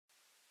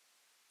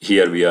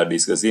Here we are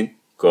discussing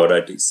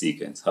quadratic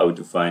sequence, how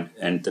to find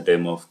nth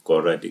term of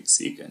quadratic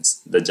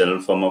sequence. The general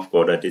form of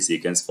quadratic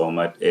sequence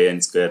format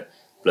an2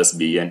 plus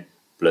bn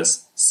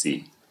plus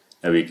c.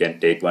 Now we can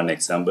take one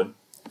example,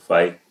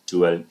 5,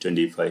 12,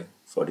 25,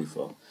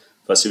 44.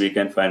 First we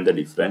can find the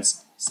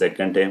difference,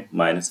 second term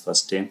minus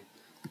first term,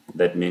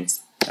 that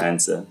means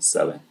answer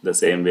 7. The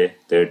same way,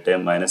 third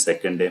term minus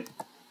second term,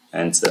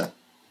 answer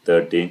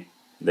 13,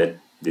 then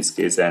this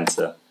case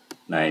answer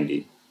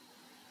 19.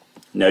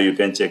 Now you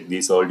can check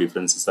these all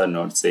differences are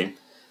not same.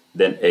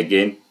 Then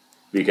again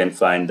we can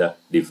find the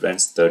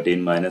difference,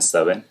 13 minus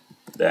 7,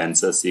 the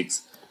answer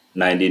 6,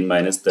 19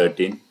 minus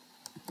 13,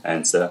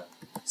 answer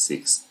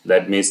 6.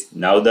 That means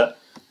now the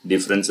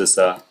differences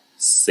are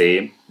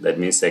same, that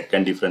means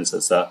second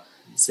differences are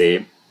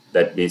same,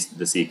 that means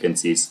the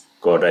sequence is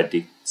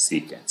quadratic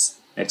sequence.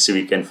 Next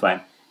we can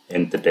find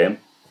nth term.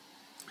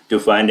 To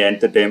find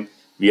nth term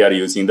we are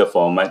using the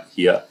format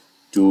here,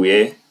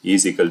 2a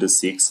is equal to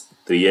 6,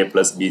 3a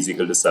plus b is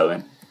equal to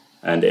 7,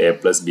 and a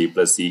plus b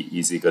plus c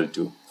is equal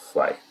to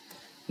 5.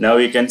 Now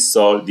we can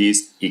solve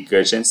these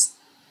equations.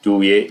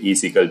 2a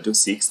is equal to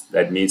 6,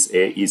 that means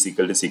a is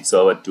equal to 6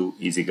 over 2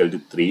 is equal to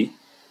 3.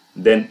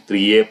 Then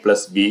 3a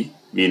plus b,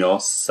 we know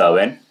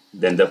 7.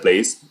 Then the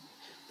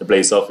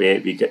place of a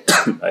we can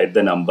write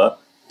the number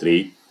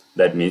 3,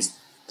 that means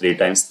 3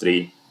 times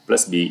 3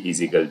 plus b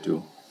is equal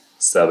to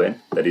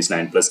 7, that is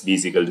 9 plus b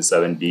is equal to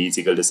 7, b is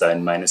equal to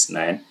 7 minus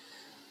 9,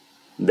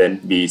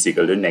 then b is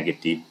equal to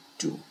negative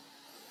 2.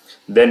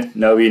 Then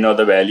now we know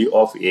the value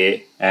of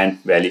a and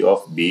value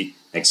of b.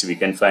 Next we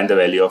can find the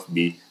value of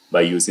b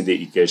by using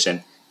the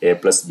equation a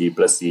plus b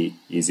plus c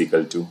is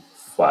equal to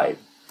 5.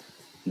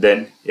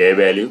 Then a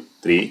value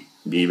 3,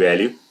 b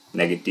value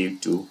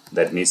negative 2,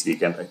 that means we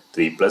can write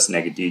 3 plus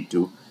negative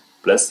 2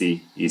 plus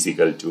c is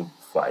equal to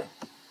 5.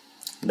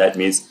 That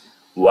means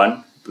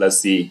 1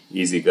 plus c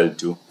is equal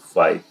to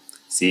 5.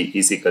 c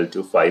is equal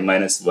to 5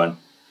 minus 1,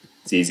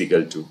 c is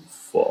equal to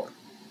 4.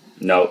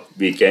 Now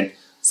we can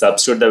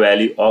substitute the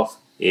value of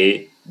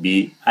a,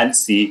 b and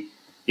c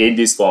in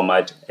this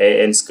format,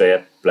 an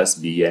square plus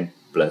bn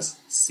plus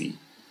c.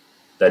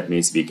 That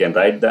means we can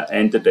write the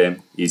nth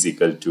term is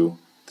equal to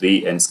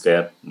 3n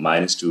square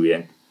minus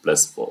 2n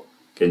plus 4.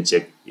 Can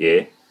check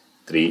a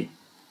 3,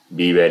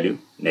 b value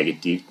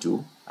negative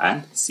 2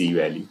 and c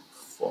value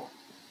 4.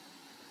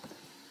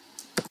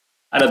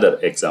 Another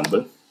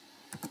example,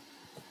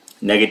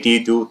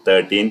 negative 2,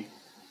 13,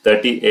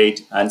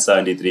 38 and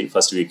 73.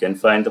 First we can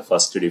find the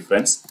first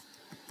difference.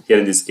 Here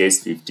in this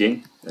case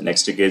 15, the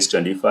next case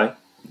 25,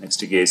 next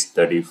case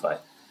 35.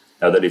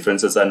 Now the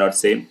differences are not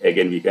same.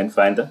 Again we can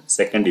find the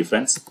second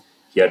difference.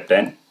 Here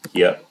 10,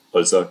 here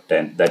also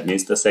 10. That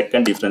means the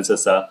second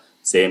differences are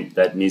same.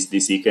 That means the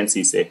sequence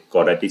is a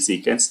quadratic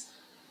sequence.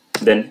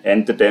 Then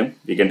nth term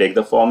we can take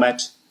the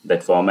format.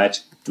 That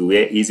format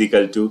 2a is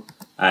equal to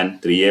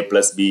and 3a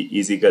plus b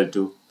is equal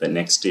to the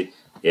next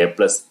a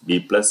plus b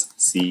plus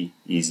c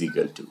is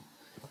equal to.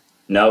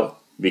 Now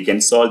we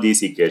can solve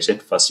this equation.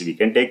 First we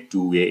can take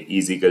 2a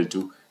is equal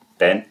to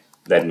 10,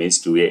 that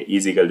means 2a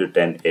is equal to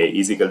 10, a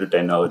is equal to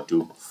 10 over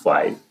 2,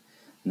 5.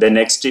 The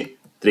next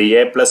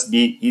 3a plus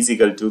b is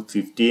equal to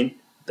 15,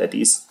 that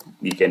is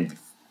we can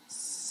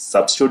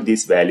substitute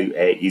this value,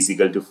 a is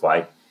equal to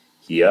 5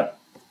 here.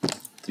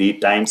 3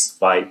 times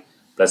 5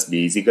 plus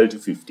b is equal to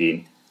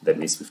 15, that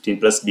means 15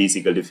 plus b is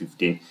equal to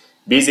 15,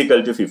 b is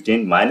equal to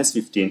 15 minus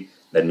 15,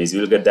 that means we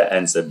will get the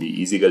answer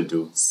b is equal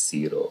to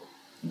 0.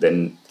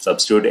 Then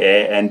substitute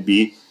a and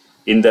b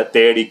in the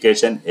third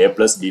equation, a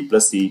plus b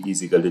plus c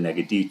is equal to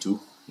negative 2.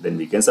 Then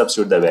we can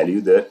substitute the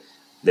value there.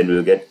 Then we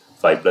will get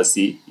 5 plus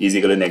c is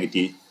equal to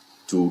negative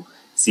 2.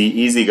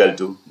 c is equal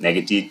to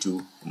negative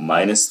 2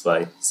 minus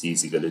 5, c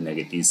is equal to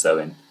negative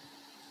 7.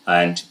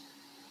 And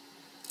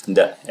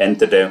the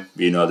nth term,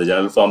 we know the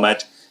general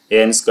format,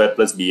 an square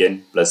plus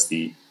bn plus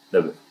c.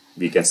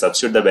 We can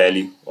substitute the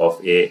value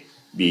of a,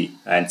 b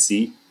and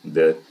c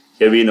there.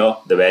 Here we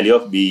know the value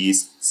of b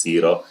is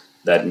 0.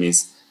 That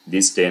means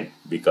this term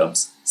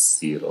becomes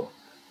 0.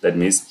 That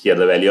means here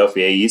the value of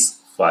a is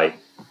 5.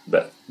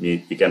 But we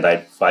can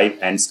write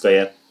 5n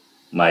square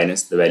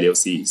minus the value of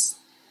c is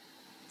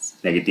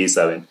negative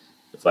 7.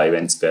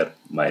 5n square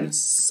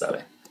minus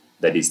 7.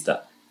 That is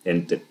the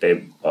nth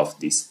term of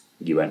this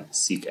given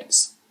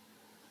sequence.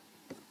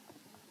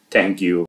 Thank you.